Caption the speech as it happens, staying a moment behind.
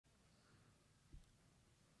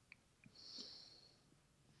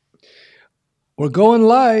We're going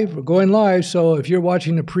live. We're going live. So if you're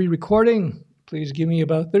watching the pre-recording, please give me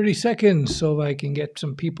about 30 seconds so I can get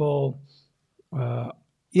some people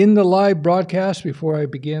in the live broadcast before I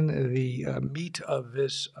begin the meat of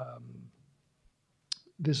this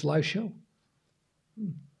this live show.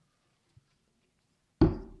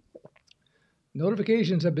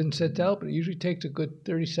 Notifications have been sent out, but it usually takes a good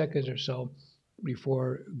 30 seconds or so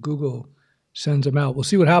before Google sends them out. We'll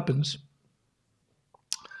see what happens.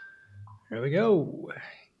 There we go.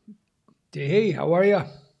 Hey, how are you?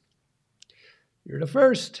 You're the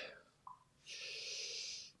first.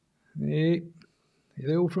 Hey,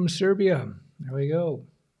 hello from Serbia. There we go.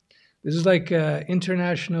 This is like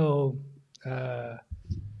international show,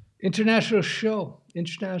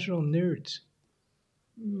 international nerds.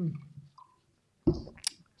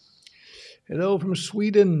 Hello from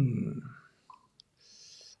Sweden,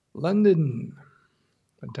 London,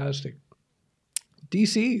 fantastic.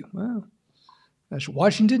 DC, wow, that's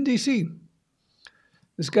Washington, D.C.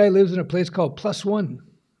 This guy lives in a place called Plus One.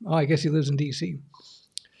 Oh, I guess he lives in D.C.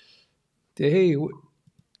 Hey,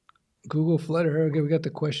 Google Flutter. Okay, we got the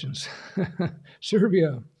questions.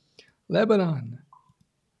 Serbia, Lebanon.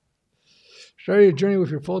 Start your journey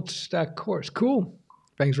with your full stack course. Cool.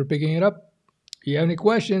 Thanks for picking it up. If you have any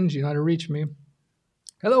questions, you know how to reach me.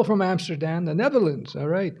 Hello from Amsterdam, the Netherlands. All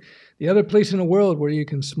right. The other place in the world where you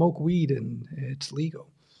can smoke weed and it's legal.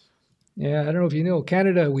 Yeah, I don't know if you know,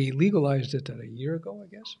 Canada, we legalized it a year ago, I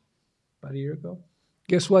guess. About a year ago.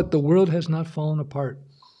 Guess what? The world has not fallen apart.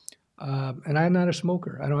 And I'm not a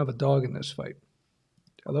smoker. I don't have a dog in this fight.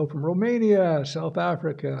 Hello from Romania, South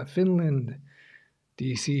Africa, Finland,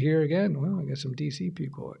 DC here again. Well, I got some DC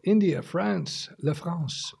people. India, France, La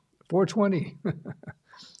France, 420,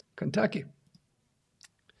 Kentucky.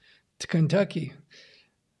 To Kentucky.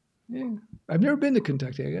 Yeah, I've never been to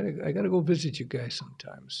Kentucky. I gotta go visit you guys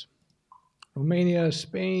sometimes. Romania,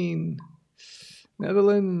 Spain,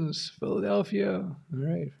 Netherlands, Philadelphia. All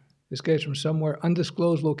right. This guy's from somewhere,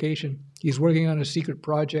 undisclosed location. He's working on a secret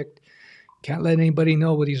project. Can't let anybody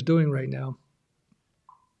know what he's doing right now.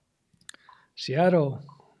 Seattle.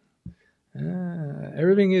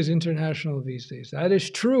 Everything is international these days. That is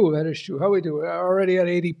true. That is true. How we do? We're already at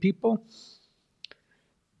 80 people.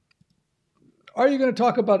 Are you going to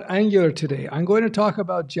talk about Angular today? I'm going to talk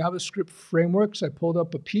about JavaScript frameworks. I pulled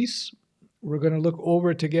up a piece. We're going to look over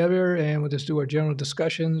it together and we'll just do our general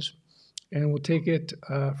discussions and we'll take it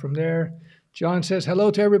from there. John says, hello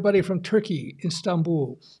to everybody from Turkey,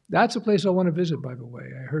 Istanbul. That's a place I want to visit, by the way.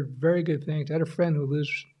 I heard very good things. I had a friend who lives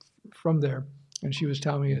from there and she was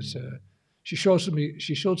telling me it's, she showed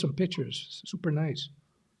some pictures. Super nice.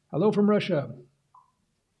 Hello from Russia.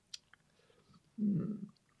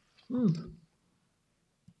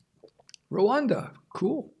 Rwanda,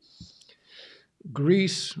 cool.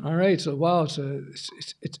 Greece, all right. So wow, it's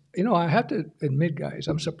you know, I have to admit, guys,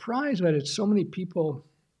 I'm surprised that it's so many people.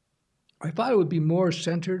 I thought it would be more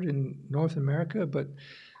centered in North America, but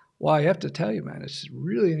well, I have to tell you, man, it's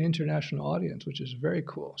really an international audience, which is very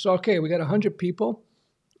cool. So okay, we got 100 people,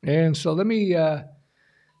 and so let me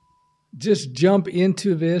just jump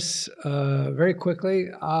into this very quickly.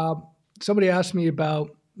 Somebody asked me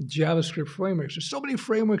about JavaScript frameworks. There's so many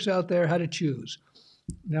frameworks out there, how to choose.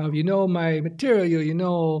 Now, if you know my material, you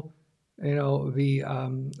know the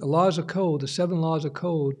laws of code, the 7 laws of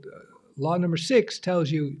code. Law number 6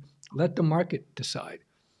 tells you, let the market decide.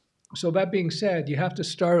 So that being said, you have to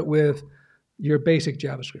start with your basic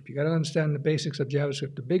JavaScript. You got to understand the basics of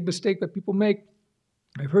JavaScript. The big mistake that people make,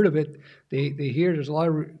 I've heard of it, they hear there's a lot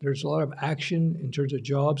of action in terms of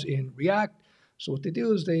jobs in React. So what they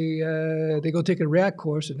do is they go take a React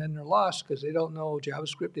course and then they're lost because they don't know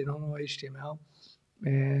JavaScript, they don't know HTML.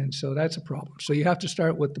 And so that's a problem. So you have to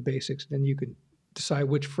start with the basics, then you can decide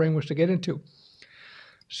which frameworks to get into.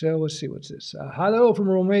 So let's see, what's this? Hello from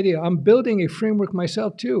Romania. I'm building a framework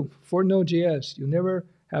myself too for Node.js. You never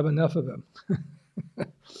have enough of them.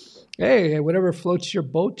 Hey, whatever floats your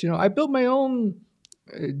boat. You know, I built my own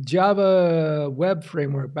Java web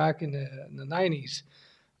framework back in the 90s.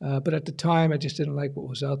 But at the time, I just didn't like what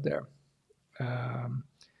was out there.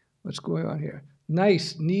 What's going on here?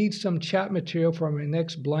 Nice. Need some chat material for my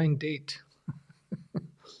next blind date.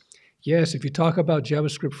 Yes, if you talk about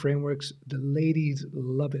JavaScript frameworks, the ladies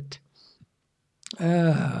love it. Where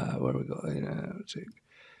are we going? Let's see.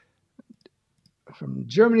 From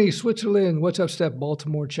Germany, Switzerland. What's up, Stef?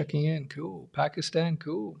 Baltimore checking in. Cool. Pakistan.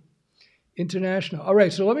 Cool. International. All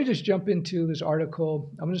right, so let me just jump into this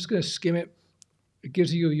article. I'm just going to skim it. It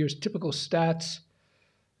gives you your typical stats,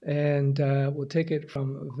 and we'll take it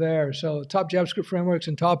from there. So top JavaScript frameworks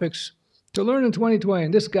and topics to learn in 2020.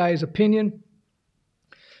 And this guy's opinion,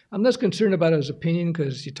 I'm less concerned about his opinion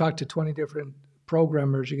because you talk to 20 different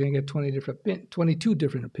programmers, you're going to get 22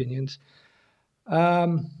 different opinions.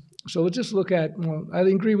 So we'll just look at, well, I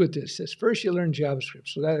agree with this. It says first you learn JavaScript.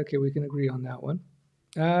 So that, okay, we can agree on that one.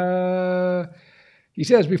 He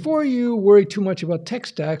says, before you worry too much about tech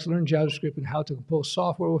stacks, learn JavaScript and how to compose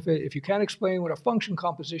software with it. If you can't explain what a function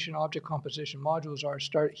composition, object composition modules are,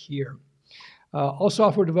 start here. All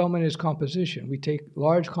software development is composition. We take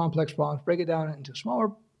large, complex problems, break it down into smaller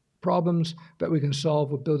problems that we can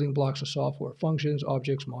solve with building blocks of software, functions,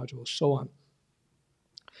 objects, modules, so on.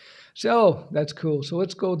 So that's cool. So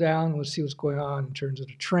let's go down. Let's see what's going on in terms of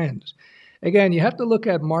the trends. Again, you have to look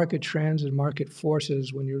at market trends and market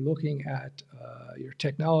forces when you're looking at your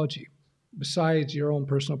technology, besides your own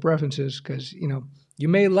personal preferences, because you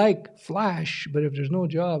may like Flash, but if there's no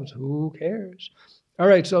jobs, who cares? All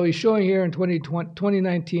right, so he's showing here in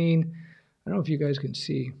 2019. I don't know if you guys can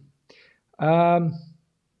see. You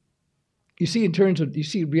see, in terms of, you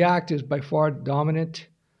see React is by far dominant.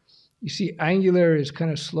 You see Angular is kind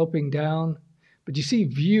of sloping down. But you see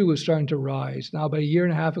Vue is starting to rise. Now, about a year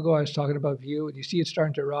and a half ago, I was talking about Vue, and you see it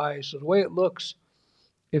starting to rise. So the way it looks,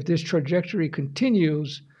 if this trajectory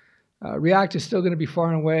continues, React is still going to be far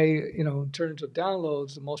and away, in terms of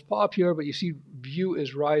downloads, the most popular, but you see Vue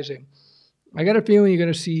is rising. I got a feeling you're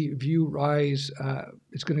going to see Vue rise.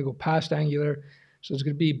 It's going to go past Angular. So it's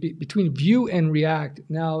going to be between Vue and React.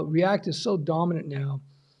 Now, React is so dominant now,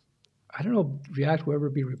 I don't know if React will ever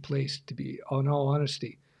be replaced, to be in all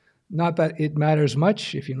honesty. Not that it matters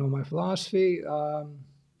much, if you know my philosophy.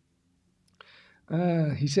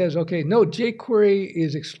 He says, okay, no, jQuery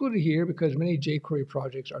is excluded here because many jQuery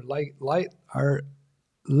projects are are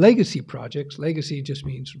legacy projects. Legacy just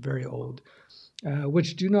means very old,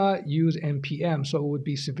 which do not use NPM, so it would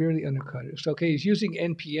be severely undercut. So, okay, he's using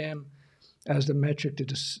NPM as the metric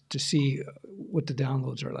to see what the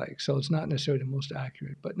downloads are like. So it's not necessarily the most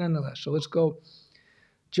accurate, but nonetheless. So let's go.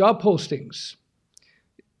 Job postings.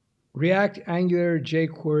 React, Angular,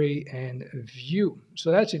 jQuery, and Vue. So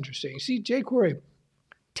that's interesting. See, jQuery,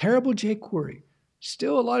 terrible jQuery.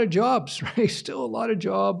 Still a lot of jobs, right? Still a lot of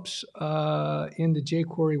jobs in the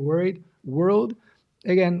jQuery world.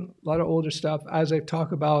 Again, a lot of older stuff. As I've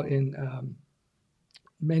talked about in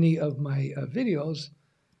many of my videos,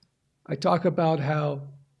 I talk about how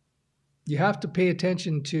you have to pay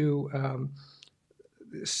attention to a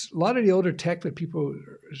lot of the older tech that people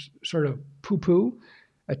sort of poo-poo.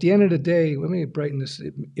 At the end of the day, let me brighten this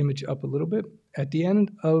image up a little bit. At the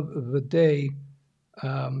end of the day,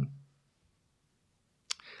 a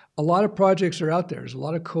lot of projects are out there. There's a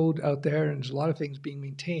lot of code out there, and there's a lot of things being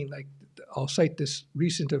maintained. Like, I'll cite this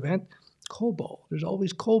recent event, COBOL. There's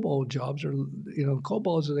always COBOL jobs, or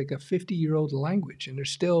COBOL is like a 50-year-old language, and they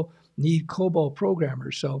still need COBOL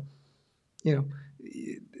programmers. So,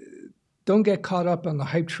 don't get caught up on the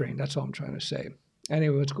hype train. That's all I'm trying to say.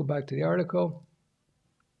 Anyway, let's go back to the article.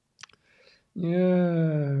 Yeah,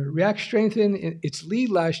 React strengthened its lead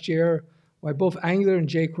last year, while both Angular and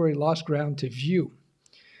jQuery lost ground to Vue.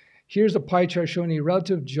 Here's a pie chart showing the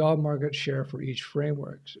relative job market share for each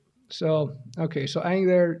framework. So, okay, so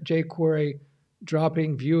Angular, jQuery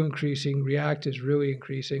dropping, Vue increasing, React is really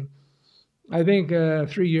increasing. I think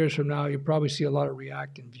 3 years from now, you'll probably see a lot of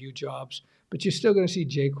React and Vue jobs, but you're still going to see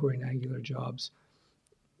jQuery and Angular jobs.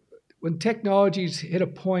 When technologies hit a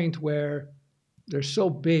point where they're so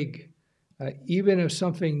big, even if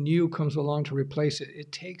something new comes along to replace it,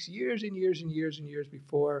 it takes years and years and years and years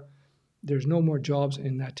before there's no more jobs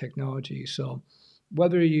in that technology. So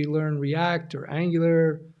whether you learn React or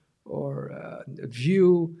Angular or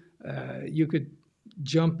Vue, you could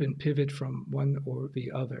jump and pivot from one or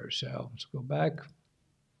the other. So let's go back.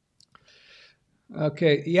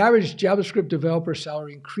 Okay, the average JavaScript developer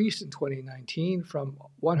salary increased in 2019 from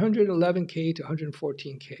 $111K to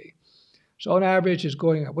 $114K. So on average, it's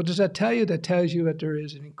going up. What does that tell you? That tells you that there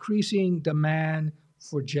is an increasing demand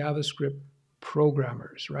for JavaScript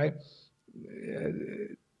programmers, right?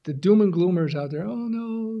 The doom and gloomers out there, oh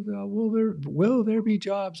no, will there be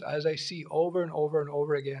jobs? As I see over and over and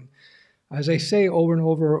over again, as I say over and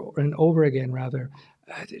over again, rather,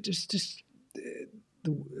 as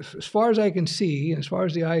far as I can see, as far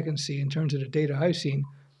as the eye can see, in terms of the data I've seen,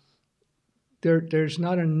 there's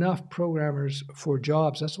not enough programmers for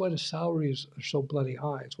jobs. That's why the salaries are so bloody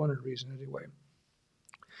high. It's one of the reasons anyway.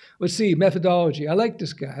 Let's see, methodology. I like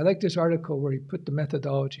this guy. I like this article where he put the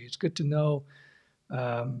methodology. It's good to know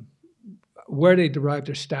where they derive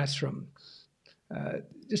their stats from.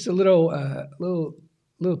 Just a little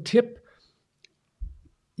tip.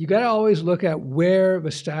 You got to always look at where the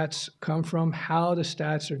stats come from, how the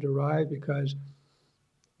stats are derived, because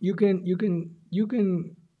you can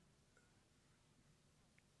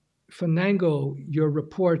finagle your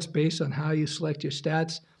reports based on how you select your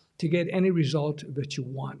stats to get any result that you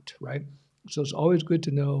want, right? So it's always good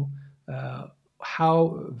to know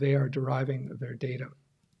how they are deriving their data.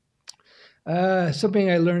 Something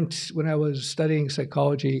I learned when I was studying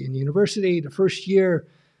psychology in university. The first year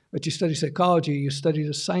that you study psychology, you study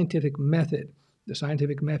the scientific method. The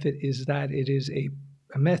scientific method is that it is a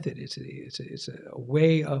method. It's a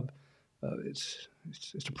way of it's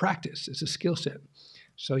a practice. It's a skill set.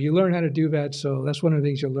 So you learn how to do that. So that's one of the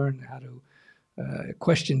things you'll learn, how to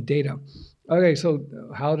question data. Okay, so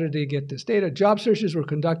how did they get this data? Job searches were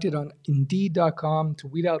conducted on Indeed.com to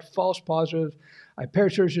weed out false positives. I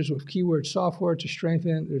paired searches with keyword software to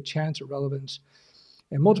strengthen their chance of relevance,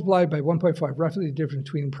 and multiplied by 1.5, roughly the difference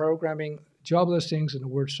between programming job listings and the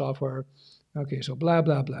word software. Okay, so blah,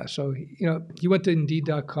 blah, blah. So, he went to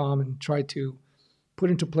Indeed.com and tried to put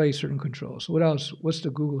into place certain controls. So what else? What's the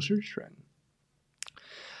Google search trend?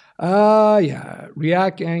 Yeah,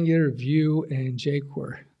 React, Angular, Vue, and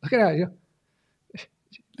jQuery. Look at that.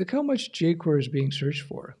 Look how much jQuery is being searched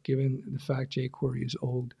for, given the fact jQuery is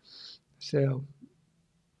old. So,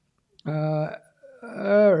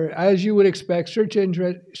 as you would expect, search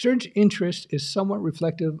interest is somewhat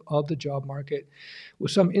reflective of the job market,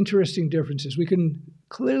 with some interesting differences. We can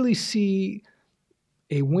clearly see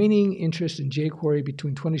a waning interest in jQuery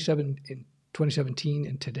between 2017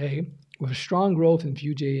 and today, with a strong growth in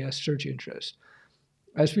Vue.js search interest.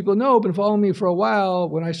 As people know, been following me for a while,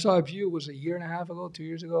 when I saw Vue was a year and a half ago, 2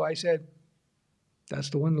 years ago, I said, that's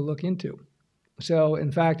the one to look into. So,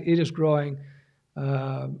 in fact, it is growing.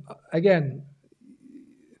 Again,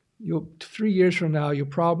 3 years from now, you'll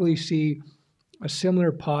probably see a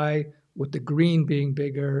similar pie with the green being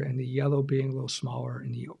bigger and the yellow being a little smaller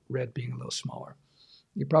and the red being a little smaller.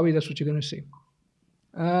 That's what you're going to see.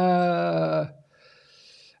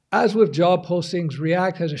 As with job postings,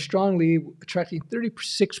 React has a strong lead, attracting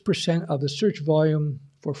 36% of the search volume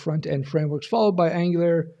for front-end frameworks, followed by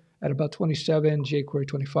Angular at about 27, jQuery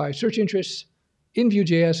 25. Search interest in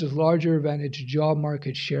Vue.js is larger than its job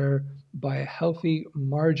market share by a healthy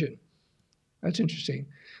margin. That's interesting.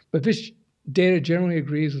 But this data generally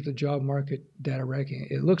agrees with the job market data ranking.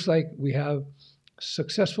 It looks like we have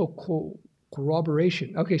successful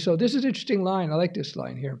corroboration. Okay, so this is an interesting line. I like this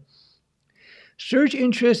line here. Search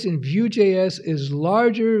interest in Vue.js is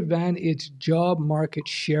larger than its job market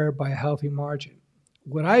share by a healthy margin.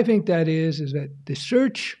 What I think that is that the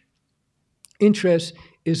search interest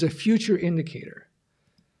is a future indicator.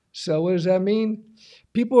 So what does that mean?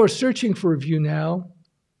 People are searching for Vue now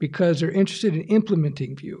because they're interested in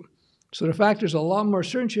implementing Vue. So the fact there's a lot more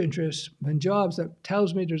search interest than jobs, that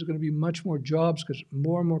tells me there's going to be much more jobs because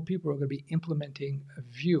more and more people are going to be implementing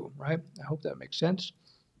Vue, right? I hope that makes sense.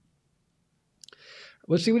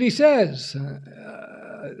 Let's see what he says.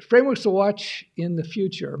 Frameworks to watch in the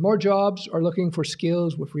future. More jobs are looking for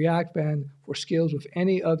skills with React than for skills with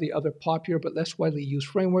any of the other popular but less widely used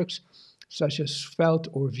frameworks, such as Svelte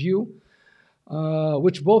or Vue,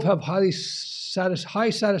 which both have high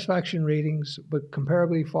satisfaction ratings, but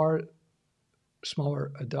comparably far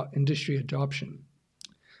smaller industry adoption.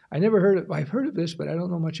 I've heard of this, but I don't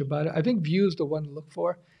know much about it. I think Vue is the one to look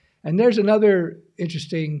for. And there's another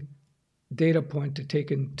interesting data point to take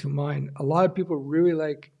into mind. A lot of people really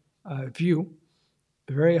like Vue,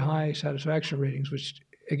 very high satisfaction ratings, which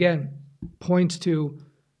again points to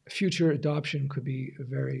future adoption could be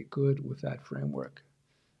very good with that framework.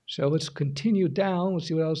 So let's continue down. Let's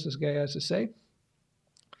see what else this guy has to say.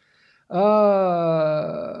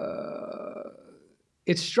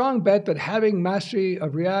 It's strong bet that having mastery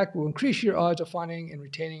of React will increase your odds of finding and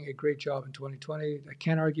retaining a great job in 2020. I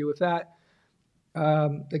can't argue with that.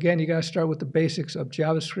 Again, you got to start with the basics of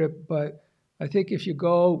JavaScript, but I think if you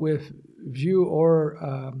go with Vue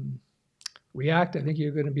or React, I think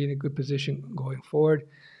you're going to be in a good position going forward.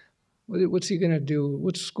 What's he going to do?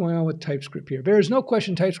 What's going on with TypeScript here? There is no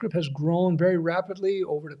question TypeScript has grown very rapidly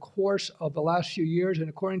over the course of the last few years, and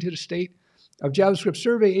according to the State of JavaScript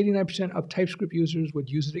survey, 89% of TypeScript users would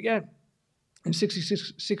use it again, and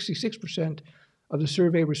 66% of the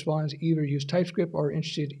survey respondents either use TypeScript or are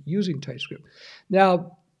interested in using TypeScript.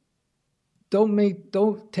 Now,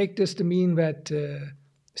 don't take this to mean that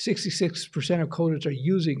 66% of coders are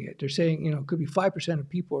using it. They're saying, it could be 5% of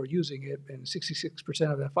people are using it, and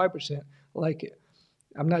 66% of that 5% like it.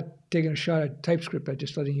 I'm not taking a shot at TypeScript. I'm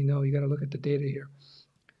just letting you know you got to look at the data here.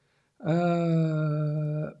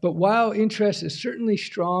 But while interest is certainly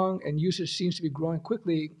strong and usage seems to be growing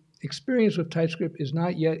quickly, experience with TypeScript is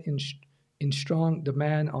not yet in strong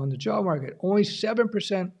demand on the job market. Only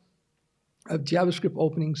 7% of JavaScript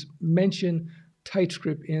openings mention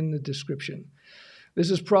TypeScript in the description. This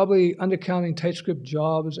is probably undercounting TypeScript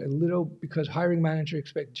jobs a little because hiring managers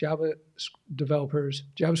expect JavaScript developers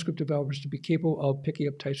to be capable of picking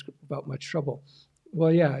up TypeScript without much trouble.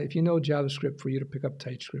 Well, yeah, if you know JavaScript, for you to pick up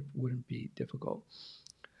TypeScript wouldn't be difficult.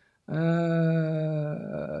 So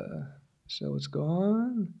let's go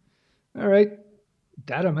on. All right,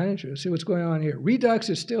 data manager. Let's see what's going on here. Redux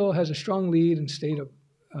still has a strong lead in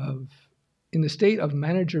the state of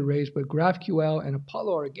manager race, but GraphQL and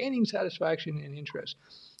Apollo are gaining satisfaction and interest.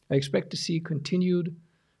 I expect to see continued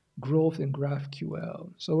growth in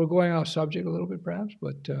GraphQL. So we're going off subject a little bit, perhaps,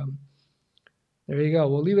 but there you go.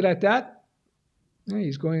 We'll leave it at that. Yeah,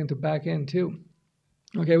 he's going into backend too.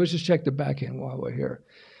 Okay, let's just check the backend while we're here.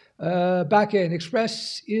 Backend,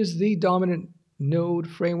 Express is the dominant node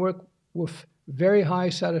framework with very high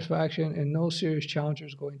satisfaction and no serious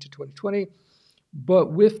challenges going to 2020.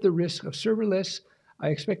 But with the risk of serverless, I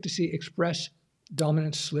expect to see Express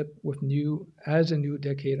dominance slip as a new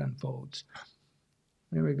decade unfolds.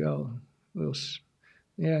 There we go.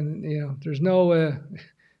 Yeah, and, there's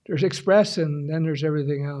there's Express and then there's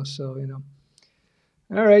everything else. So,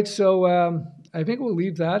 All right, so I think we'll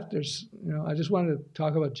leave that. I just wanted to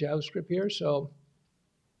talk about JavaScript here. So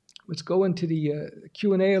let's go into the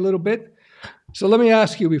Q&A a little bit. So let me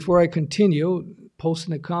ask you before I continue, post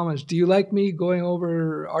in the comments, do you like me going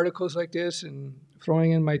over articles like this and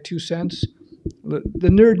throwing in my 2 cents? The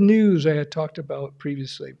nerd news I had talked about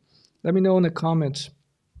previously. Let me know in the comments.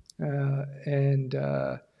 Around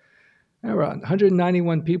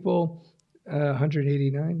 191 people,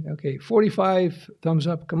 189. Okay, 45 thumbs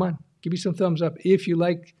up. Come on, give me some thumbs up if you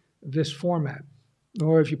like this format.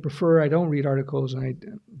 Or if you prefer, I don't read articles and I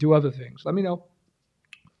do other things. Let me know.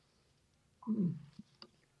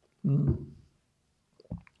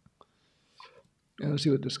 Let's see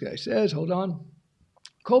what this guy says. Hold on.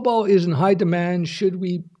 COBOL is in high demand. Should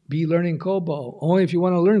we be learning COBOL? Only if you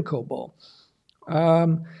want to learn COBOL.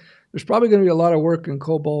 There's probably going to be a lot of work in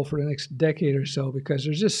COBOL for the next decade or so because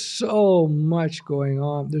there's just so much going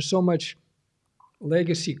on. There's so much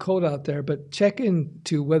legacy code out there, but check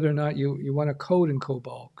into whether or not you want to code in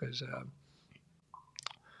COBOL because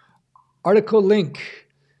article link.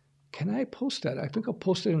 Can I post that? I think I'll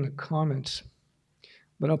post it in the comments,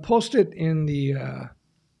 but I'll post it in the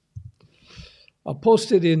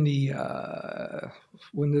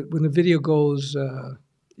when the video goes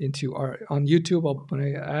into on YouTube. When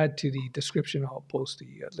I add to the description, I'll post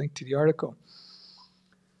the link to the article.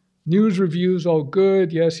 News reviews, all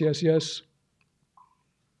good. Yes.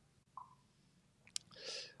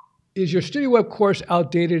 Is your StudioWeb course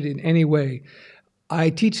outdated in any way? I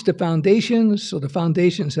teach the foundations, so the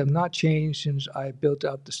foundations have not changed since I built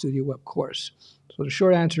out the StudioWeb course. So the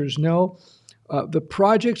short answer is no. The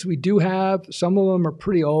projects we do have, some of them are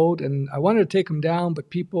pretty old, and I wanted to take them down, but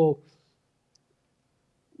people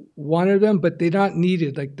wanted them, but they're not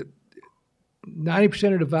needed. Like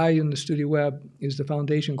 90% of the value in the StudioWeb is the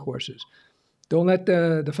foundation courses. Don't let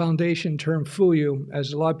the foundation term fool you.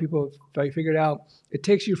 As a lot of people have figured out, it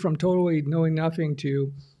takes you from totally knowing nothing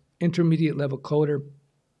to intermediate level coder,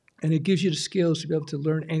 and it gives you the skills to be able to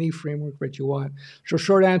learn any framework that you want. So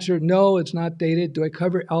short answer, no, it's not dated. Do I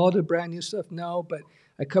cover all the brand new stuff? No, but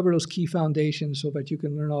I cover those key foundations so that you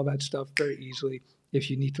can learn all that stuff very easily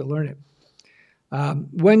if you need to learn it.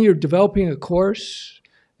 When you're developing a course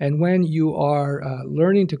and when you are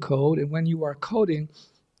learning to code and when you are coding,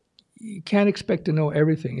 you can't expect to know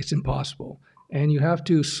everything. It's impossible. And you have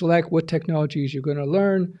to select what technologies you're going to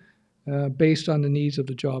learn based on the needs of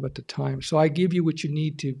the job at the time. So I give you what you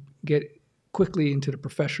need to get quickly into the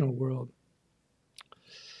professional world.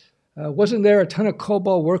 Wasn't there a ton of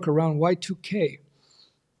COBOL work around Y2K?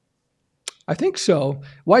 I think so.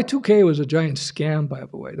 Y2K was a giant scam, by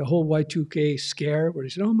the way. The whole Y2K scare where they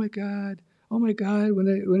said, oh my God,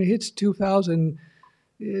 when it hits 2000,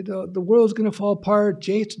 the world's going to fall apart.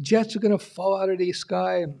 Jets are going to fall out of the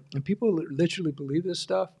sky. And people literally believe this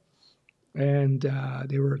stuff. And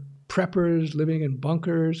they were preppers living in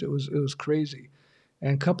bunkers. It was crazy.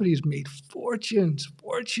 And companies made fortunes.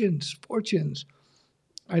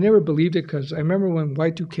 I never believed it because I remember when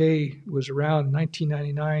Y2K was around in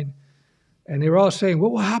 1999, and they were all saying,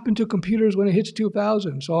 what will happen to computers when it hits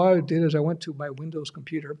 2000? So all I did is I went to my Windows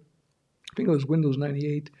computer. I think it was Windows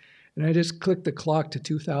 98. And I just clicked the clock to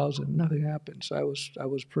 2000. Nothing happened. So I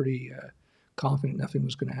was pretty confident nothing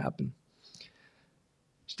was going to happen.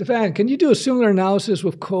 Stefan, can you do a similar analysis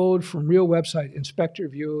with code from real website, inspector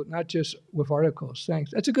view, not just with articles? Thanks.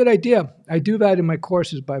 That's a good idea. I do that in my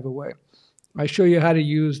courses, by the way. I show you how to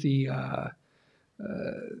use the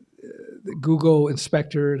Google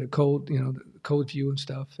inspector, the code, the code view and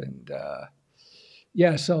stuff. And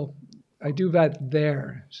yeah, so I do that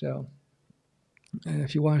there. So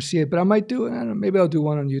if you want to see it, but I might do it. I don't know, maybe I'll do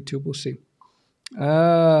one on YouTube. We'll see.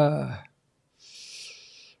 Uh,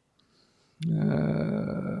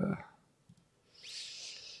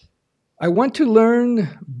 I want to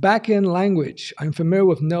learn back-end language. I'm familiar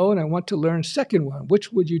with Node, and I want to learn second one.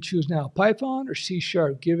 Which would you choose now, Python or C#,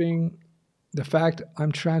 given the fact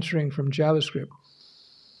I'm transferring from JavaScript?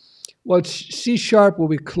 Well, C# will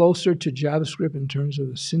be closer to JavaScript in terms of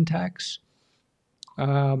the syntax.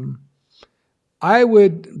 I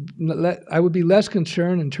would be less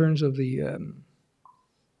concerned in terms of the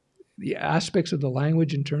aspects of the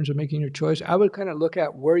language in terms of making your choice. I would kind of look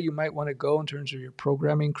at where you might want to go in terms of your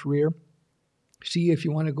programming career. See if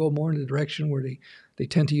you want to go more in the direction where they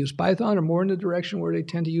tend to use Python or more in the direction where they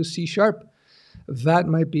tend to use C#. That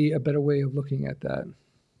might be a better way of looking at that.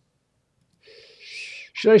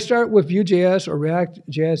 Should I start with Vue.js or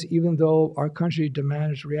React.js even though our country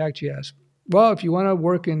demands React.js? Well, if you want to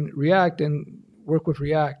work in React, then work with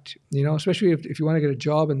React, especially if you want to get a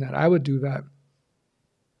job in that. I would do that.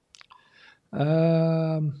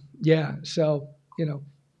 Yeah, so,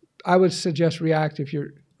 I would suggest React if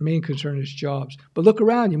your main concern is jobs. But look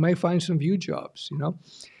around, you might find some Vue jobs,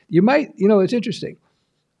 You might, it's interesting.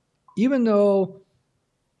 Even though,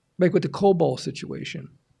 like with the COBOL situation,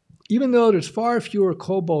 even though there's far fewer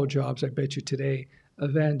COBOL jobs, I bet you today,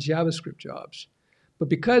 than JavaScript jobs, but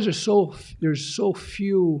because there's so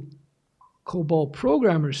few COBOL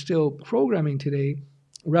programmers still programming today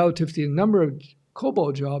relative to the number of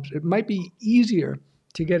COBOL jobs, it might be easier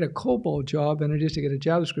to get a COBOL job than it is to get a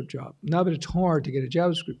JavaScript job. Not that it's hard to get a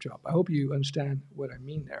JavaScript job. I hope you understand what I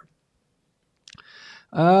mean there.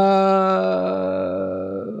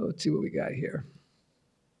 Let's see what we got here.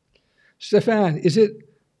 Stefan, is it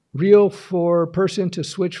real for a person to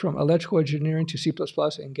switch from electrical engineering to C++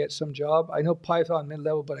 and get some job? I know Python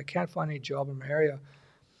mid-level, but I can't find any job in my area.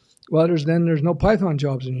 Well, there's no Python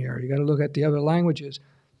jobs in the area. You got to look at the other languages.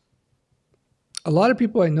 A lot of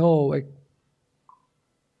people I know,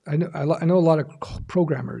 I know a lot of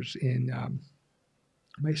programmers in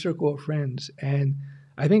my circle of friends, and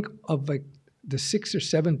I think of the 6 or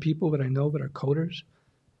 7 people that I know that are coders,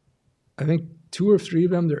 I think 2 or 3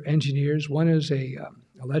 of them, they're engineers. One is a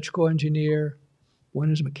electrical engineer,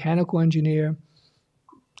 one is a mechanical engineer.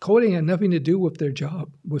 Coding had nothing to do with their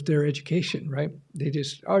job, with their education, right? They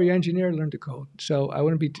just, you're an engineer, learn to code. So I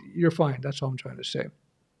wouldn't be, you're fine. That's all I'm trying to say.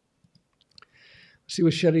 Let's see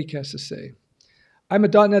what Sharik has to say. I'm a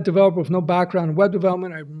 .NET developer with no background in web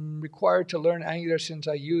development. I'm required to learn Angular since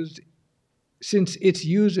it's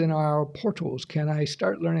used in our portals. Can I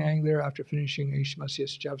start learning Angular after finishing HTML,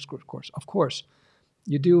 CSS, JavaScript course? Of course.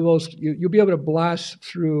 You do those. You'll be able to blast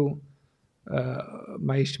through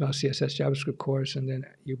my HTML, CSS, JavaScript course, and then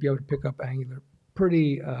you'll be able to pick up Angular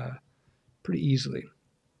pretty easily.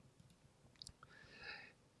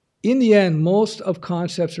 In the end, most of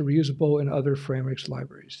concepts are reusable in other frameworks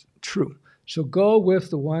libraries. True. So go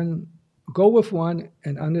with one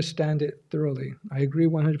and understand it thoroughly. I agree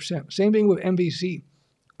 100%. Same thing with MVC.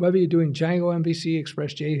 Whether you're doing Django MVC,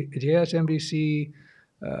 Express.js MVC,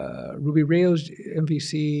 Ruby Rails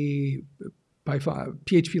MVC, Python,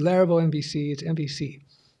 PHP Laravel MVC, it's MVC.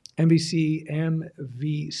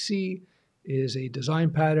 MVC is a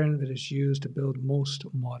design pattern that is used to build most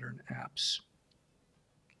modern apps.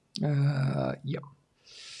 Yep.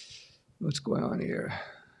 What's going on here?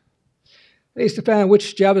 Hey, Stefan,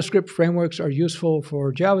 which JavaScript frameworks are useful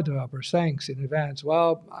for Java developers? Thanks in advance.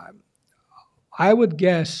 Well, I would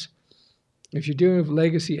guess if you're dealing with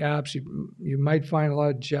legacy apps, you might find a lot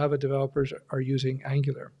of Java developers are using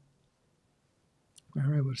Angular. All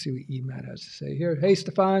right, let's see what EMAT has to say here. Hey,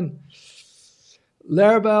 Stefan,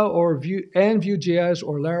 Laravel or Vue and Vue.js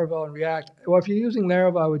or Laravel and React. Well, if you're using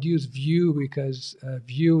Laravel, I would use Vue because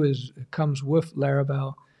Vue comes with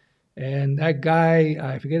Laravel. And that guy,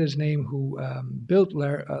 I forget his name, who built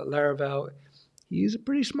Laravel, he's a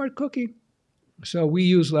pretty smart cookie. So we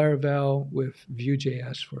use Laravel with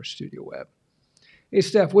Vue.js for StudioWeb. Hey,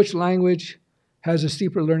 Steph, which language has a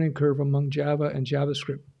steeper learning curve among Java and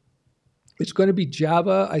JavaScript? It's going to be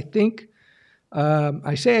Java, I think.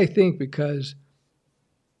 I say I think because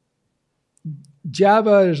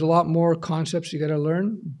Java, there's a lot more concepts you got to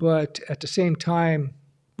learn, but at the same time,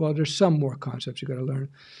 well, there's some more concepts you got to learn.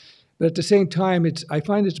 But at the same time, I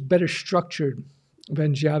find it's better structured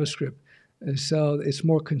than JavaScript. And so it's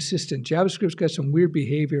more consistent. JavaScript's got some weird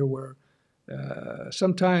behavior where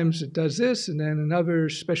sometimes it does this, and then in other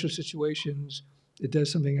special situations, it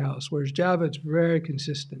does something else. Whereas Java, it's very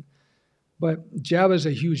consistent. But Java is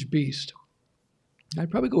a huge beast. I'd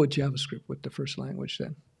probably go with JavaScript with the first language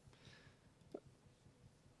then.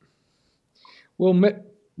 Will,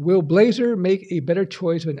 will Blazor make a better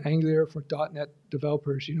choice than Angular for .NET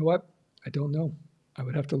developers? You know what? I don't know. I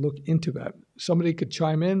would have to look into that. Somebody could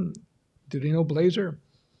chime in. Do they know Blazor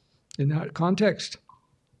in that context?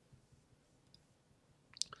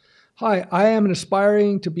 Hi, I am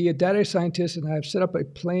aspiring to be a data scientist, and I have set up a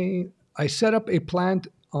plan. I set up a plan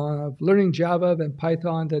of learning Java, then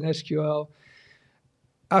Python, then SQL.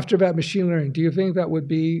 After that, machine learning. Do you think that would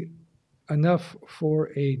be enough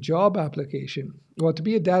for a job application? Well, to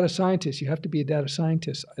be a data scientist, you have to be a data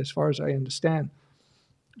scientist, as far as I understand.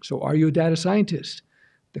 So, are you a data scientist?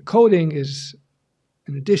 The coding is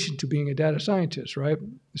in addition to being a data scientist, right?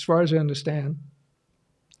 As far as I understand.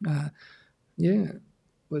 Yeah.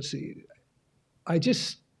 Let's see. I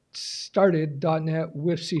just started .NET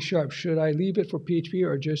with C#. Should I leave it for PHP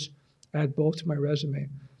or just add both to my resume?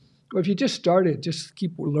 Well, if you just started, just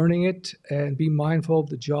keep learning it and be mindful of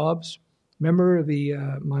the jobs. Remember the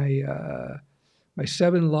my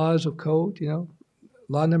 7 laws of code. You know,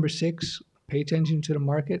 law number 6: pay attention to the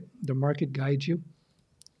market. The market guides you.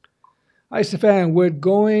 Hi, Stefan. Would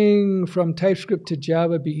going from TypeScript to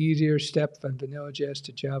Java be easier step than Vanilla.js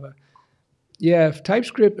to Java? Yeah, if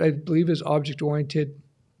TypeScript, I believe, is object-oriented,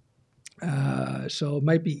 so it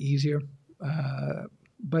might be easier.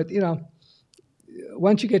 But, you know,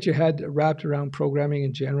 once you get your head wrapped around programming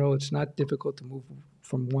in general, it's not difficult to move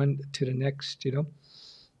from one to the next, you know.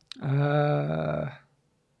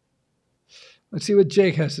 Let's see what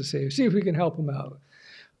Jake has to say. See if we can help him out.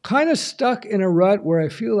 Kind of stuck in a rut where I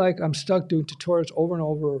feel like I'm stuck doing tutorials over and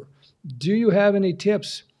over. Do you have any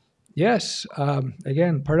tips? Yes.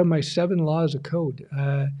 Again, part of my 7 laws of code.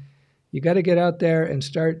 You got to get out there and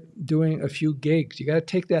start doing a few gigs. You got to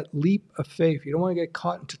take that leap of faith. You don't want to get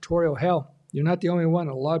caught in tutorial hell. You're not the only one.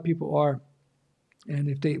 A lot of people are.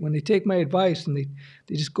 And when they take my advice and they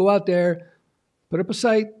just go out there, put up a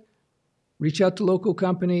site, reach out to local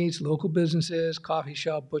companies, local businesses, coffee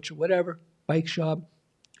shop, butcher, whatever, bike shop.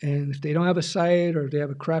 And if they don't have a site or if they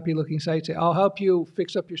have a crappy looking site, say, I'll help you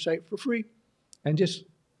fix up your site for free. And just,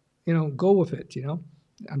 you know, go with it, you know.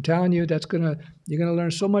 I'm telling you, you're gonna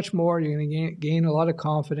learn so much more. You're gonna gain a lot of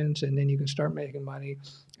confidence, and then you can start making money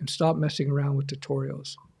and stop messing around with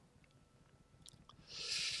tutorials.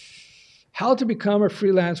 How to become a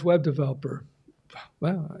freelance web developer?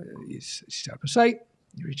 Well, you set up a site,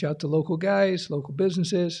 you reach out to local guys, local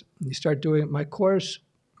businesses, and you start doing my course,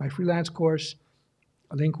 my freelance course.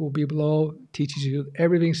 A link will be below. Teaches you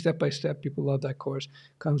everything step by step. People love that course.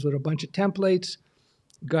 Comes with a bunch of templates.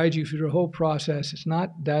 Guide you through the whole process. It's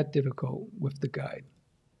not that difficult with the guide.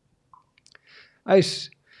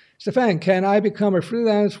 Stefan, can I become a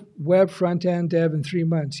freelance web front-end dev in 3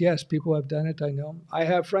 months? Yes, people have done it, I know. I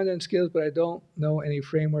have front-end skills, but I don't know any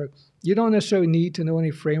framework. You don't necessarily need to know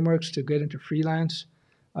any frameworks to get into freelance.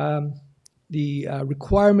 The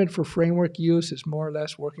requirement for framework use is more or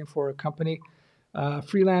less working for a company.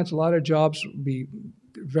 Freelance, a lot of jobs will be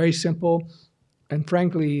very simple. And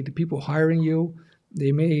frankly, the people hiring you,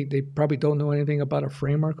 they probably don't know anything about a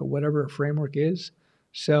framework or whatever a framework is.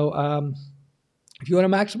 So if you want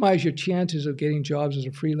to maximize your chances of getting jobs as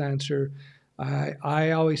a freelancer,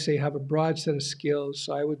 I always say have a broad set of skills.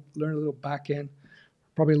 So I would learn a little backend,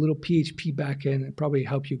 probably a little PHP backend, and probably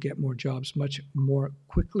help you get more jobs much more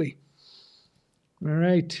quickly. All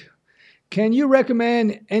right. Can you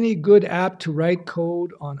recommend any good app to write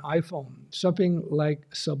code on iPhone? Something like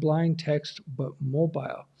Sublime Text, but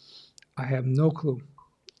mobile. I have no clue.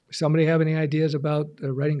 Somebody have any ideas about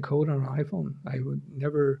writing code on an iPhone? I would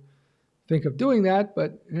never think of doing that,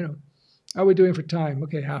 but, you know, how are we doing for time?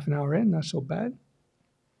 Okay, half an hour in, not so bad.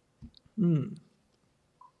 All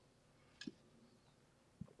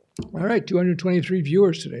right, 223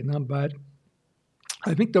 viewers today, not bad.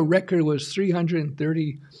 I think the record was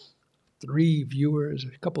 333 viewers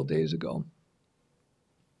a couple days ago.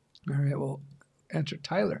 All right, well, answer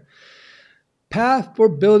Tyler. Path for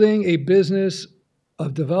building a business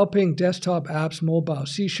of developing desktop apps, mobile,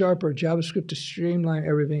 C# or JavaScript to streamline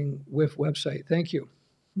everything with website. Thank you.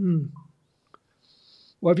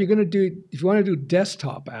 Well, if you want to do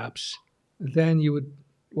desktop apps, then you would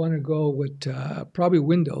want to go with probably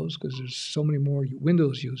Windows, because there's so many more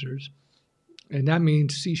Windows users, and that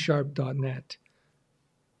means C#.net.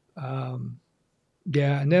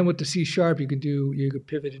 Yeah, and then with the C# you could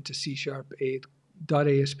pivot into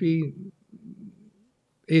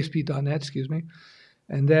ASP.net, excuse me,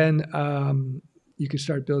 and then you can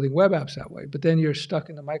start building web apps that way. But then you're stuck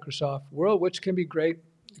in the Microsoft world, which can be great,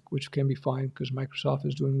 which can be fine, because Microsoft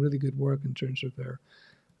is doing really good work in terms of their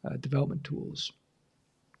development tools.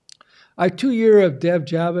 I have 2 years of dev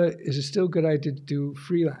Java. Is it still a good idea to do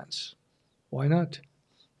freelance? Why not?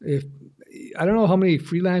 If I don't know how many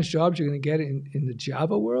freelance jobs you're going to get in the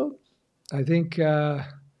Java world. I think I'll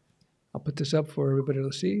put this up for everybody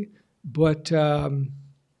to see. But you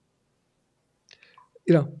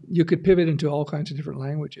could pivot into all kinds of different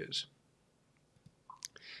languages.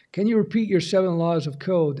 Can you repeat your 7 laws of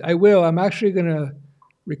code? I will. I'm actually going to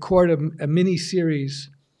record a mini series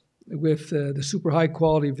with the super high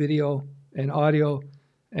quality video and audio.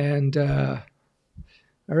 And all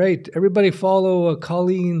right, everybody follow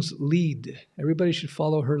Colleen's lead. Everybody should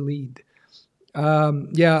follow her lead.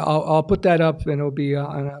 Yeah, I'll put that up and it'll be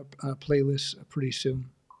on a playlist pretty soon.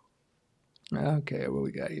 Okay, what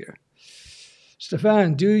we got here?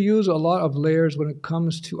 Stefan, do you use a lot of layers when it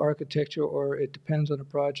comes to architecture, or it depends on the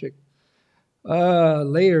project?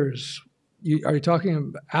 Layers. Are you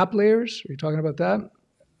talking app layers? Are you talking about that?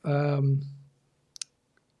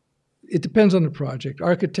 It depends on the project.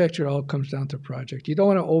 Architecture all comes down to project. You don't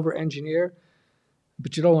want to over-engineer,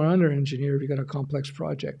 but you don't want to under-engineer if you've got a complex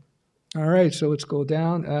project. All right, so let's go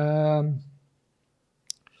down.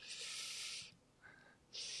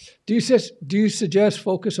 Do you suggest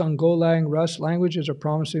focus on Golang? Rust languages are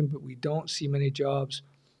promising, but we don't see many jobs.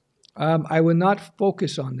 I would not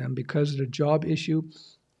focus on them because of the job issue.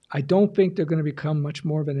 I don't think they're going to become much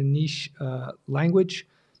more of a niche language.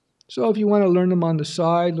 So if you want to learn them on the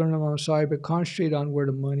side, learn them on the side, but concentrate on where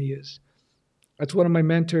the money is. That's one of my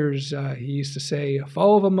mentors. He used to say,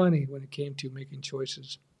 follow the money when it came to making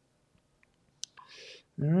choices.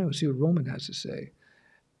 All right, let's see what Roman has to say.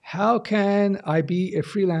 How can I be a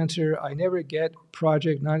freelancer? I never get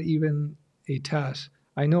project, not even a task.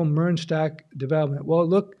 I know MERN stack development. Well,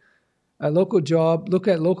 look at local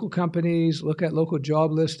companies, look at local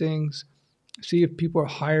job listings, see if people are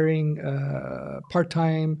hiring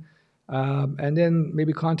part-time, and then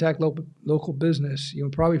maybe contact local business. You'll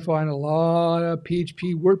probably find a lot of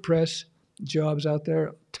PHP WordPress jobs out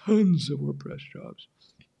there, tons of WordPress jobs.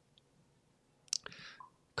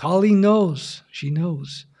 Colleen knows. She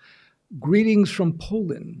knows. Greetings from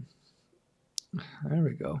Poland. There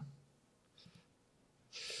we go.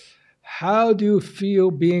 How do you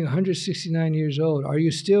feel being 169 years old? Are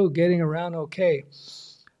you still getting around okay?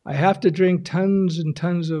 I have to drink tons and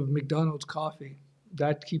tons of McDonald's coffee.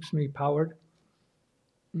 That keeps me powered.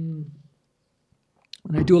 And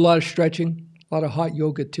I do a lot of stretching, a lot of hot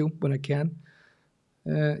yoga too when I can.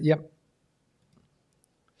 Yep.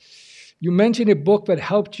 You mentioned a book that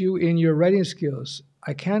helped you in your writing skills.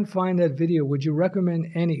 I can't find that video. Would you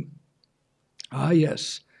recommend any?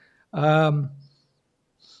 Yes. One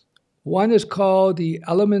is called The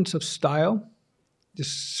Elements of Style.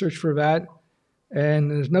 Just search for that.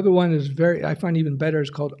 And there's another one is I find even better. It's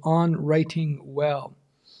called On Writing Well.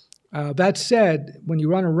 That said, when you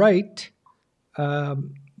want to write,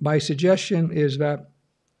 my suggestion is that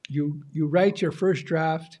you write your first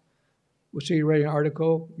draft. Let's say you write an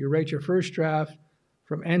article. You write your first draft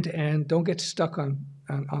from end to end. Don't get stuck on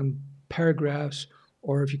paragraphs,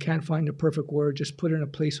 or if you can't find the perfect word, just put in a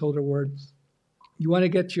placeholder word. You want to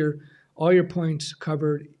get all your points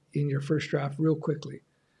covered in your first draft real quickly.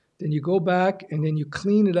 Then you go back and then you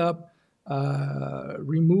clean it up,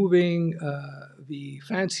 removing the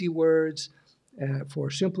fancy words for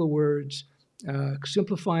simpler words,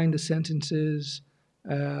 simplifying the sentences,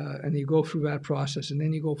 and you go through that process. And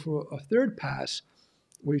then you go for a third pass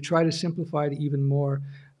where you try to simplify it even more.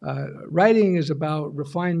 Writing is about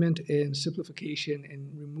refinement and simplification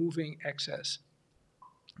and removing excess.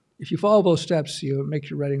 If you follow those steps, you'll make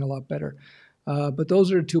your writing a lot better. But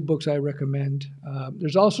those are the 2 books I recommend.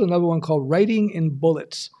 There's also another one called Writing in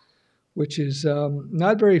Bullets, which is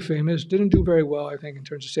not very famous, didn't do very well, I think, in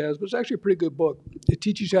terms of sales, but it's actually a pretty good book. It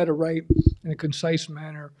teaches you how to write in a concise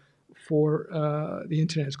manner for the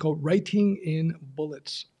internet. It's called Writing in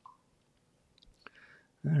Bullets.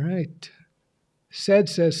 All right.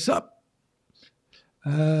 Says, sup.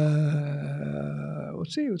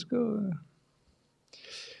 Let's see, let's go.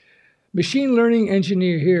 Machine learning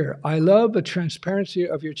engineer here. I love the transparency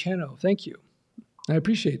of your channel. Thank you. I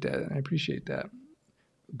appreciate that.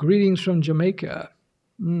 Greetings from Jamaica.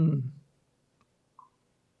 Let's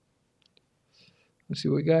see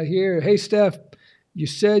what we got here. Hey, Stef, you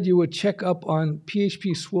said you would check up on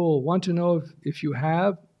PHP Swole. Want to know if you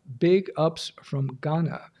have. Big ups from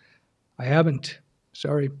Ghana. I haven't.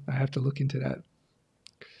 Sorry, I have to look into that.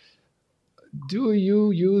 Do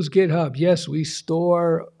you use GitHub? Yes, we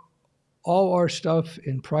store all our stuff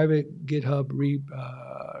in private GitHub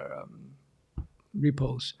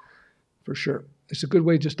repos, for sure. It's a good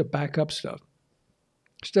way just to back up stuff.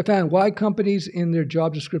 Stefan, why companies in their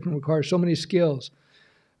job description require so many skills?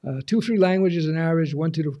 Two free languages on average,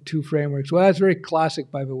 1 to 2 frameworks. Well, that's very classic,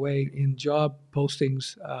 by the way, in job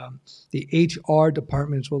postings. The HR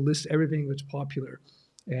departments will list everything that's popular,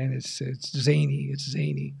 and it's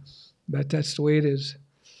zany, but that's the way it is.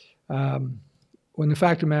 When the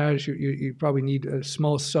fact of the matter is, you probably need a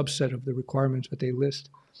small subset of the requirements that they list.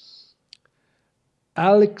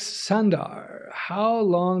 Alexander, how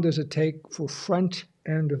long does it take for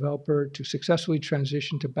front-end developer to successfully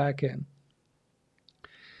transition to back-end?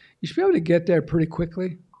 You should be able to get there pretty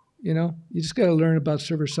quickly. You just got to learn about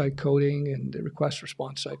server-side coding and the request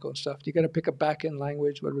response cycle and stuff. You got to pick a back-end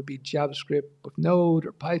language, whether it be JavaScript with Node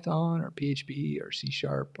or Python or PHP or C#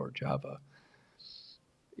 or Java.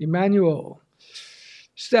 Emmanuel,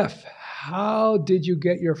 Stef, how did you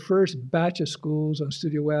get your first batch of schools on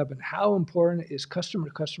StudioWeb, and how important is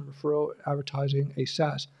customer-to-customer referral advertising a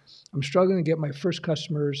SaaS? I'm struggling to get my first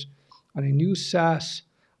customers on a new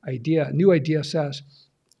idea SaaS.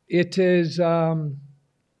 It is, I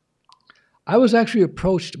was actually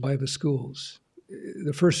approached by the schools,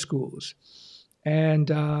 the first schools. And,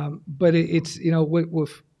 but it's,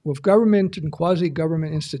 with government and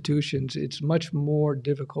quasi-government institutions, it's much more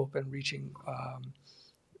difficult than reaching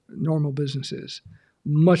normal businesses,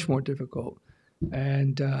 much more difficult.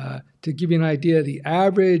 And to give you an idea, the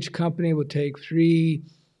average company will take 3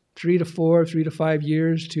 to 5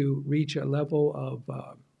 years to reach a level of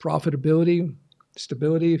profitability,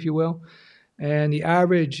 stability, if you will. And the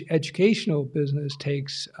average educational business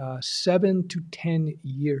takes 7 to 10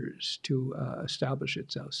 years to establish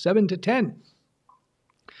itself. 7 to 10.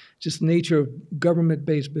 Just the nature of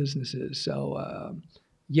government-based businesses. So,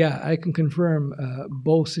 yeah, I can confirm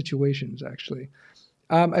both situations, actually.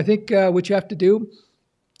 I think what you have to do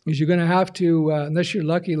is you're going to have to, unless you're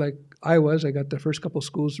lucky like I got the first couple of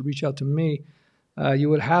schools to reach out to me, you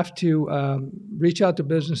would have to reach out to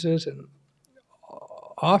businesses and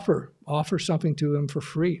offer something to them for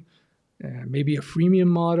free. Maybe a freemium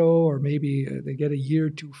model, or maybe they get a year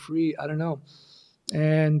or two free. I don't know.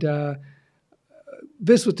 And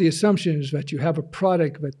this with the assumption is that you have a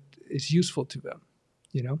product that is useful to them,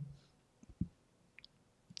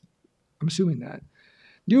 I'm assuming that.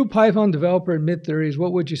 New Python developer in mid-30s,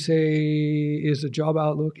 what would you say is the job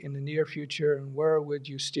outlook in the near future, and where would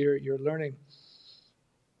you steer your learning?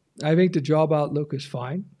 I think the job outlook is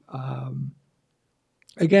fine.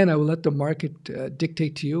 Again, I will let the market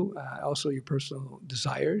dictate to you, also your personal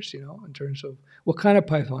desires, in terms of what kind of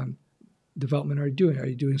Python development are you doing? Are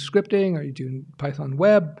you doing scripting? Are you doing Python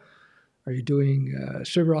web? Are you doing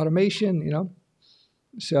server automation?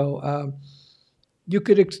 So you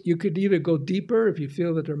could either go deeper if you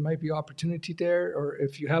feel that there might be opportunity there, or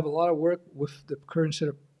if you have a lot of work with the current set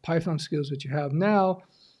of Python skills that you have now,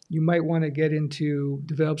 you might want to get into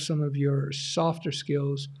develop some of your softer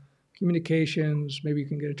skills, communications. Maybe you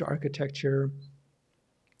can get into architecture,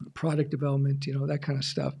 product development, that kind of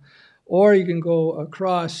stuff. Or you can go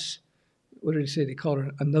across, what did they say? They call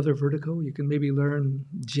it another vertical. You can maybe learn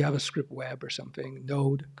JavaScript web or something,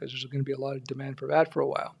 Node, because there's going to be a lot of demand for that for a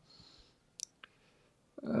while.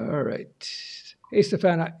 All right. Hey,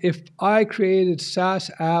 Stefan, if I created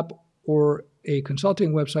SaaS app or a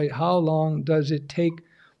consulting website, how long does it take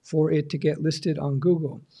for it to get listed on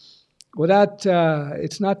Google? Well, that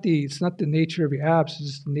it's not the nature of your apps.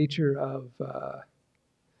 It's the nature of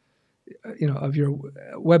of your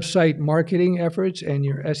website marketing efforts and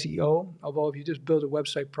your SEO. Although if you just build a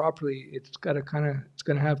website properly, it's going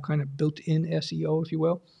to have kind of built-in SEO, if you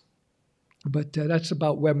will. But that's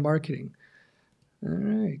about web marketing. All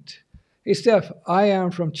right. Hey, Steph, I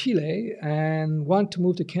am from Chile and want to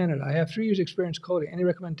move to Canada. I have 3 years experience coding. Any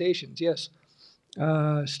recommendations? Yes.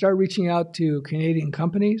 Start reaching out to Canadian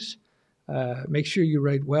companies. Make sure you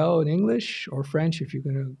write well in English or French if you're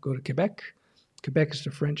going to go to Quebec. Quebec is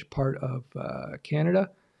the French part of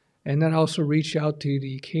Canada. And then also reach out to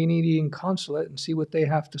the Canadian consulate and see what they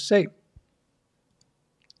have to say.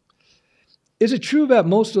 Is it true that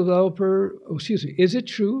most of the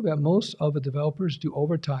developers do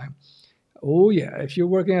overtime? Oh yeah, if you're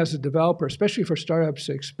working as a developer, especially for startups,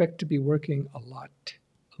 expect to be working a lot.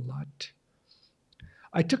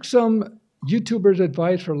 I took some YouTubers'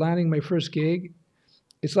 advice for landing my first gig.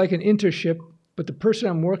 It's like an internship, but the person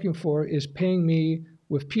I'm working for is paying me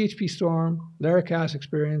with PHP Storm, Laracast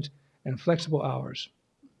experience, and flexible hours.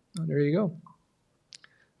 Oh, there you go.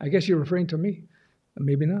 I guess you're referring to me.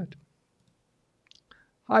 Maybe not.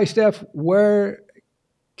 Hi, Steph. Where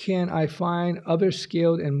can I find other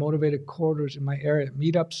skilled and motivated coders in my area?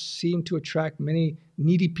 Meetups seem to attract many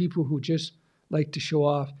needy people who just like to show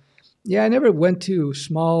off. Yeah, I never went to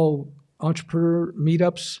small entrepreneur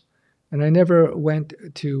meetups. and I never went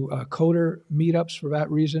to coder meetups for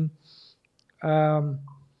that reason. Um,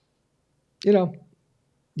 you know,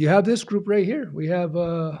 you have this group right here. We have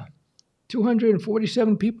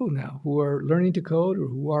 247 people now who are learning to code or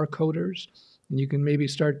who are coders, and you can maybe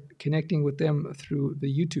start connecting with them through the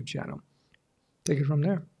YouTube channel. Take it from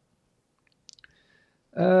there.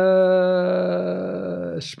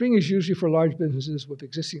 Spring is usually for large businesses with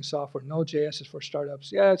existing software. Node.js is for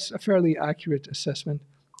startups. Yeah, it's a fairly accurate assessment.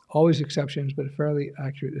 Always exceptions, but a fairly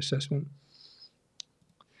accurate assessment.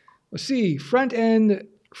 Let's see. Front-end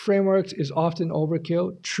frameworks is often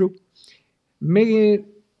overkill. True. Making it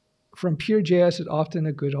from pure JS is often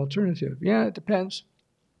a good alternative. Yeah, it depends.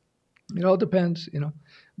 It all depends,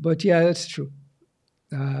 But yeah, that's true.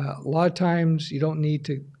 A lot of times you don't need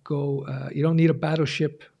to go, you don't need a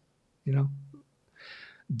battleship,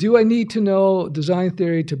 Do I need to know design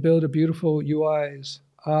theory to build a beautiful UIs?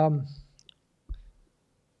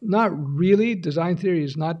 Not really. Design theory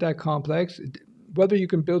is not that complex. Whether you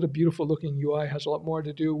can build a beautiful looking UI has a lot more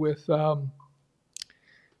to do with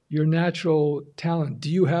your natural talent. Do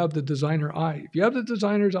you have the designer eye? If you have the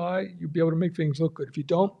designer's eye, you'll be able to make things look good. If you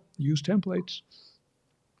don't, use templates.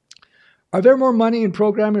 Are there more money in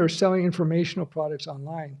programming or selling informational products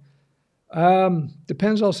online?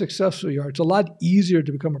 Depends how successful you are. It's a lot easier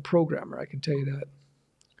to become a programmer, I can tell you that.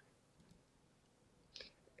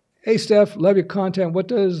 Hey, Stef, love your content. What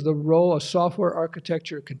does the role of software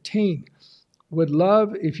architecture contain? Would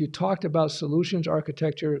love if you talked about solutions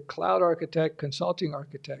architecture, cloud architect, consulting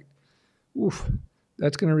architect. Oof,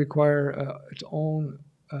 that's going to require its own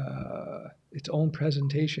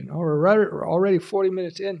presentation. Oh, we're already 40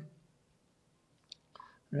 minutes in.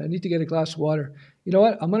 I need to get a glass of water. You know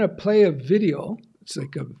what? I'm going to play a video. It's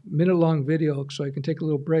like a minute-long video, so I can take a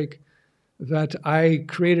little break, that I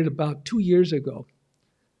created about 2 years ago.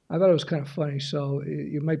 I thought it was kind of funny, so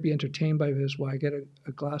you might be entertained by this while I get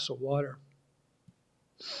a glass of water.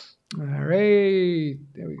 All right,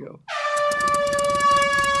 there we go.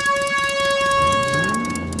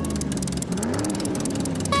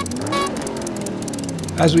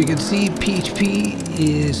 As we can see, PHP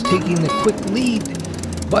is taking the quick lead,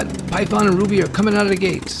 but Python and Ruby are coming out of the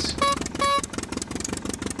gates.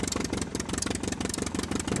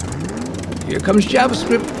 Here comes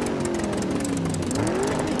JavaScript.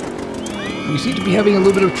 We seem to be having a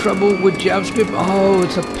little bit of trouble with JavaScript. Oh,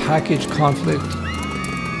 it's a package conflict.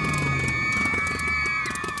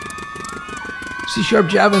 C#,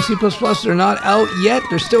 Java, and C++, they're not out yet.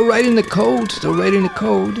 They're still writing the code,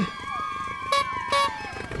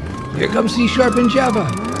 Here comes C# and Java.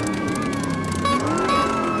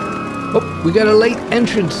 Oh, we got a late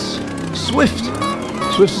entrance. Swift.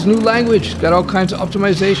 Swift's new language. Got all kinds of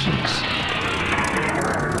optimizations.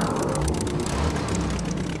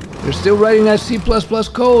 They're still writing that C++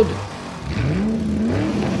 code.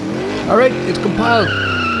 All right, it's compiled.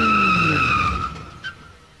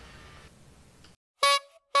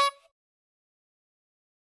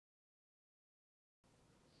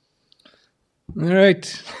 All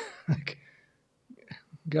right,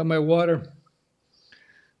 got my water.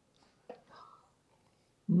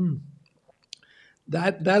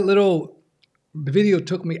 That little video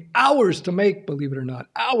took me hours to make, believe it or not,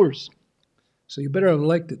 hours. So you better have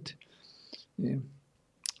liked it. Yeah.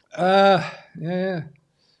 Yeah.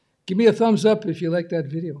 Give me a thumbs up if you like that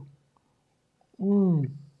video. All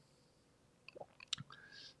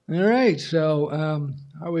right, so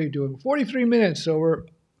how are we doing? 43 minutes, so we're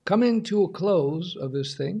coming to a close of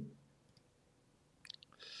this thing.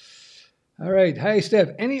 All right, hi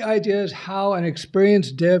Stef. Any ideas how an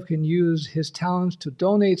experienced dev can use his talents to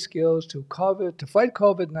donate skills to fight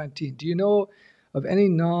COVID-19? Do you know of any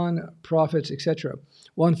non-profits, etc.?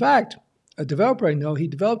 Well, in fact, a developer I know, he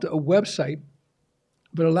developed a website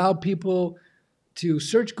that allowed people to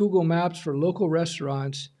search Google Maps for local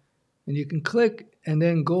restaurants, and you can click and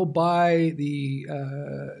then go buy the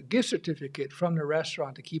gift certificate from the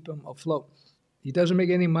restaurant to keep them afloat. He doesn't make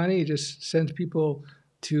any money. He just sends people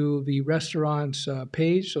to the restaurant's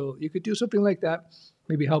page. So you could do something like that.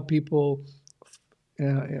 Maybe help people,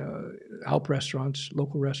 help restaurants,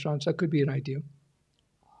 local restaurants. That could be an idea.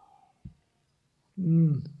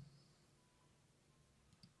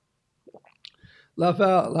 Laugh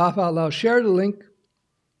out loud. Share the link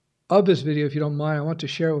of this video if you don't mind. I want to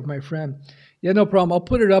share it with my friend. Yeah, no problem. I'll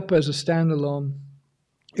put it up as a standalone.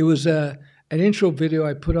 It was an intro video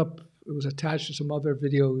I put up. It was attached to some other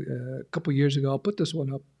video a couple years ago. I'll put this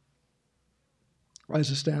one up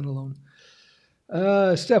as a standalone.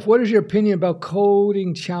 Stef, what is your opinion about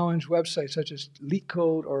coding challenge websites such as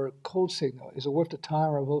LeetCode or CodeSignal? Is it worth the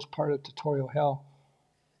time or are those part of tutorial hell?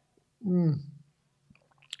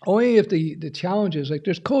 Only if the challenges, like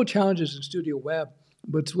there's code challenges in StudioWeb,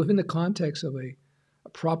 but it's within the context of a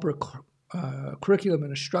proper curriculum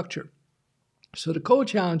and a structure. So the code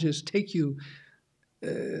challenges take you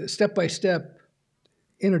step by step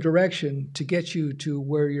in a direction to get you to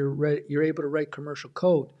where you're able to write commercial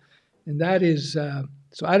code, and that is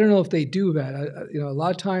so. I don't know if they do that. A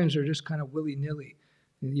lot of times they're just kind of willy nilly.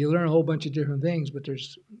 You learn a whole bunch of different things, but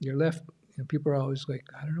you're left. People are always like,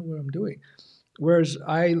 I don't know what I'm doing. Whereas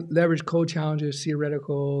I leverage code challenges,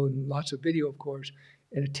 theoretical, and lots of video, of course,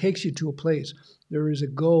 and it takes you to a place. There is a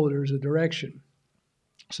goal. There is a direction.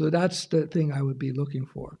 So that's the thing I would be looking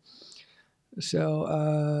for.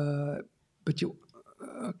 So, but you,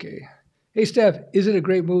 okay. Hey, Steph, is it a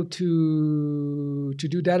great move to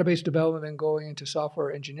do database development and going into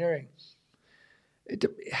software engineering?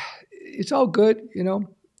 It's all good,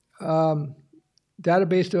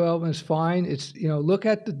 database development is fine. It's, look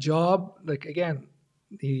at the job. Like, again,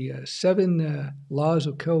 the 7 laws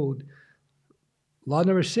of code. Law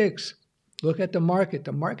number 6, look at the market.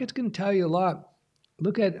 The market's going to tell you a lot.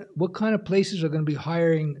 Look at what kind of places are going to be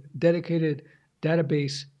hiring dedicated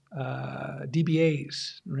database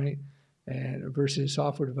DBAs, right? And versus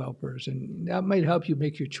software developers. And that might help you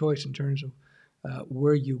make your choice in terms of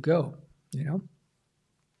where you go,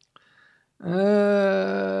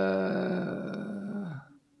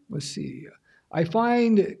 Let's see. I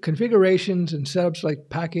find configurations and setups like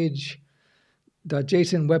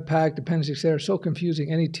package.json, webpack, dependencies, etc. so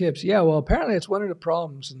confusing. Any tips? Yeah, well, apparently it's one of the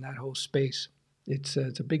problems in that whole space. It's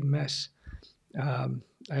a big mess. I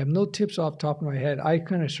have no tips off the top of my head. I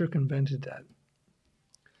kind of circumvented that.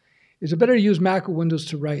 Is it better to use Mac or Windows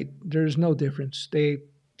to write? There's no difference.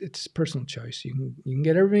 It's personal choice. You can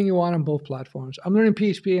get everything you want on both platforms. I'm learning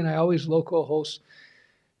PHP, and I always local host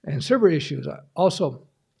and server issues. Also,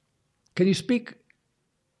 can you speak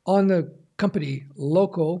on the company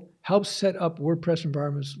local helps set up WordPress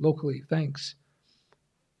environments locally? Thanks.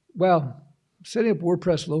 Well, setting up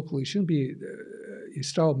WordPress locally shouldn't be you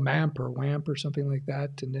install MAMP or WAMP or something like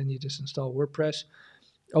that, and then you just install WordPress.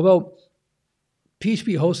 Although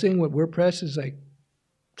PHP hosting with WordPress is like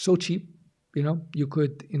so cheap, you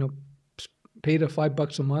could, pay the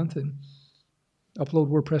 $5 a month and upload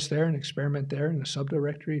WordPress there and experiment there in a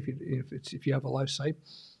subdirectory if you have a live site.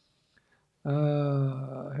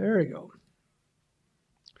 Here we go.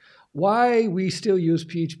 Why we still use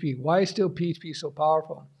PHP? Why is still PHP so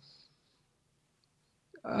powerful?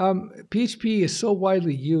 PHP is so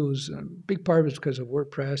widely used. A big part of it is because of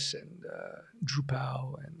WordPress and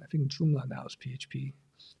Drupal, and I think Joomla now is PHP.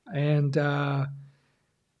 And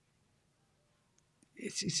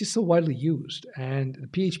it's just so widely used. And the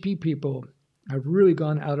PHP people have really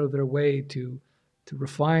gone out of their way to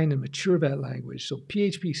refine and mature that language. So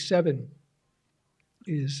PHP 7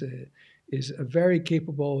 is a very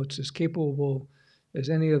capable. It's as capable as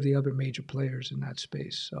any of the other major players in that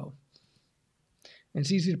space. So. And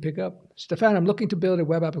it's easy to pick up. Stefan, I'm looking to build a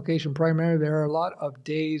web application. Primarily, there are a lot of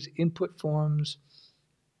days, input forms,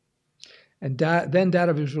 and then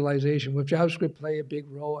data visualization. Will JavaScript play a big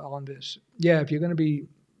role on this? Yeah, if you're going to be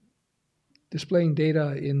displaying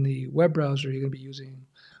data in the web browser, you're going to be using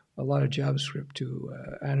a lot of JavaScript to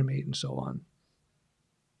animate and so on.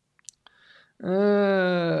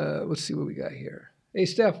 Let's see what we got here. Hey,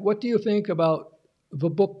 Steph, what do you think about the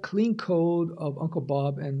book Clean Code of Uncle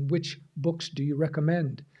Bob, and which books do you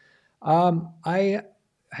recommend? I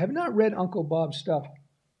have not read Uncle Bob's stuff,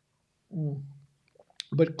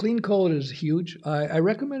 but Clean Code is huge. I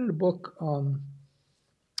recommended a book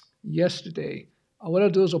yesterday. What I'll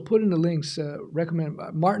do is I'll put in the links. Recommend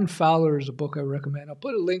Martin Fowler is a book I recommend. I'll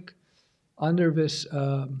put a link under this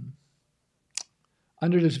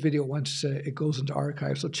video once it goes into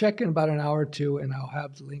archive. So check in about an hour or two, and I'll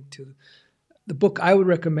have the link to the book I would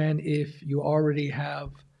recommend if you already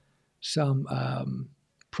have some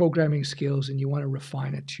programming skills and you want to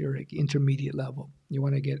refine it to your intermediate level. You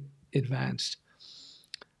want to get advanced.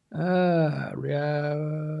 Let's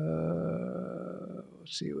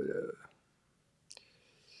see.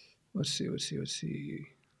 Let's see.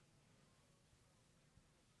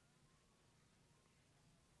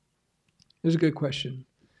 This is a good question.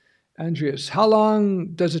 Andreas, how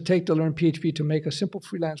long does it take to learn PHP to make a simple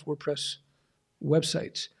freelance WordPress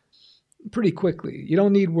websites? Pretty quickly. You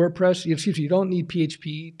don't need WordPress. You don't need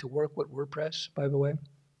PHP to work with WordPress, by the way.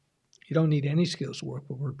 You don't need any skills to work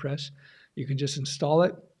with WordPress. You can just install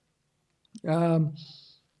it.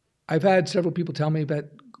 I've had several people tell me that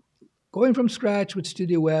going from scratch with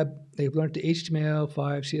StudioWeb, they've learned the HTML5,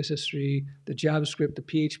 CSS3, the JavaScript, the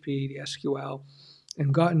PHP, the SQL,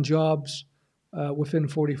 and gotten jobs within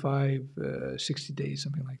 45, 60 days,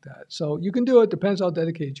 something like that. So you can do it, depends how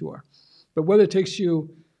dedicated you are. But whether it takes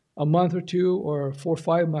you a month or two or 4 or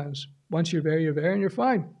 5 months, once you're there, and you're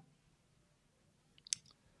fine.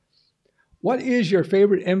 What is your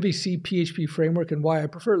favorite MVC PHP framework and why? I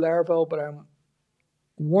prefer Laravel, but I'm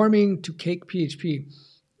warming to Cake PHP.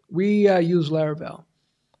 We use Laravel.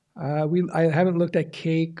 I haven't looked at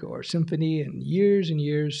Cake or Symfony in years and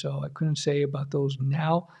years, so I couldn't say about those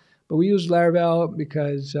now. But we use Laravel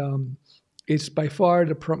because it's by far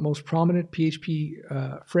the most prominent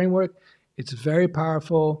PHP framework. It's very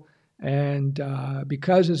powerful, and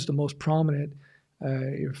because it's the most prominent,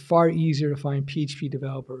 it's far easier to find PHP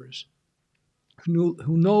developers who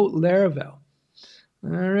know Laravel. All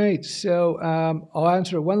right, so I'll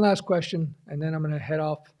answer one last question, and then I'm going to head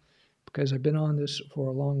off because I've been on this for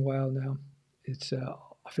a long while now. It's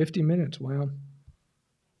 50 minutes, wow.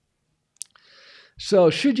 So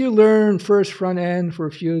should you learn first front end for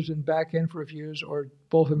reviews and back end for reviews, or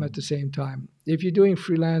both of them at the same time? If you're doing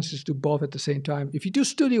freelance, just do both at the same time. If you do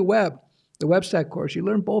StudioWeb, the web stack course, you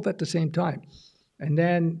learn both at the same time. And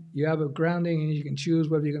then you have a grounding, and you can choose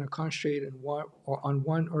whether you're going to concentrate on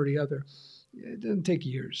one or the other. It doesn't take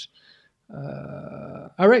years.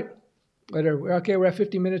 All right. Okay, we're at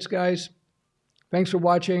 50 minutes, guys. Thanks for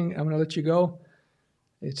watching. I'm going to let you go.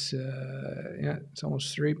 It's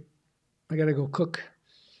almost 3. I got to go cook.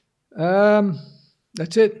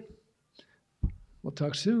 That's it. We'll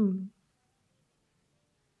talk soon.